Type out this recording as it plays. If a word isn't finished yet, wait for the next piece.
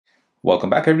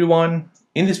Welcome back everyone.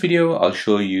 In this video, I'll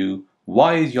show you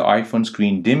why is your iPhone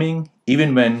screen dimming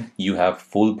even when you have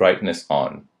full brightness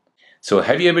on. So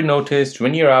have you ever noticed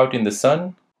when you're out in the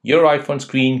sun, your iPhone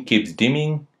screen keeps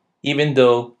dimming even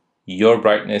though your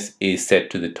brightness is set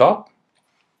to the top?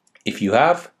 If you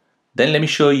have, then let me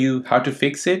show you how to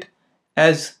fix it,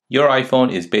 as your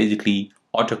iPhone is basically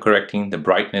auto-correcting the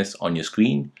brightness on your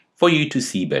screen for you to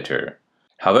see better.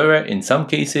 However, in some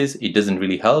cases, it doesn't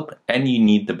really help and you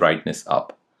need the brightness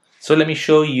up. So let me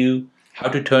show you how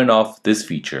to turn off this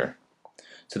feature.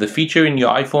 So the feature in your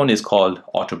iPhone is called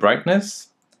auto brightness,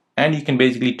 and you can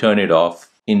basically turn it off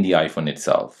in the iPhone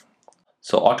itself.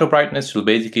 So auto brightness will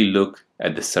basically look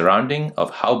at the surrounding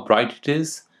of how bright it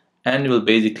is and will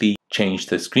basically change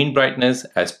the screen brightness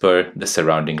as per the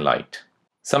surrounding light.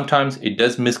 Sometimes it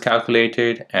does miscalculate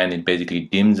it and it basically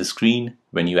dims the screen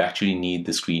when you actually need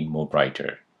the screen more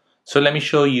brighter. So let me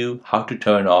show you how to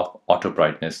turn off auto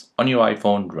brightness on your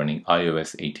iPhone running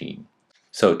iOS 18.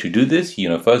 So to do this,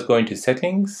 first go into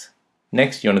settings.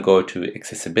 Next, you want to go to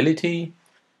accessibility.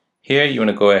 Here you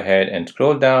want to go ahead and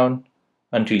scroll down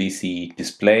until you see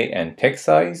display and text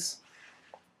size.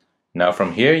 Now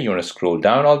from here, you want to scroll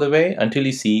down all the way until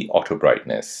you see auto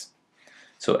brightness.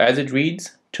 So as it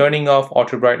reads, turning off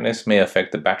auto brightness may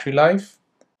affect the battery life,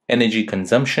 energy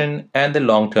consumption, and the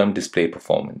long-term display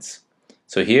performance.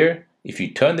 So here, if you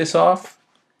turn this off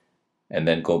and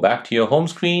then go back to your home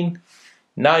screen,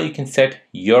 now you can set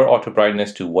your auto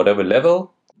brightness to whatever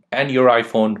level and your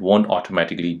iPhone won't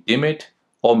automatically dim it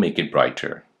or make it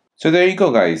brighter. So there you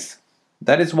go, guys.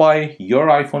 That is why your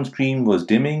iPhone screen was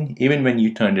dimming even when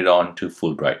you turned it on to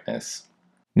full brightness.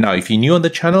 Now, if you're new on the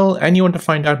channel and you want to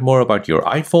find out more about your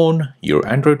iPhone, your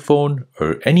Android phone,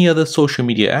 or any other social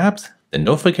media apps, then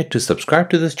don't forget to subscribe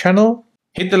to this channel.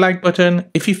 Hit the like button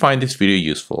if you find this video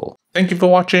useful. Thank you for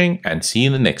watching and see you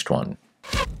in the next one.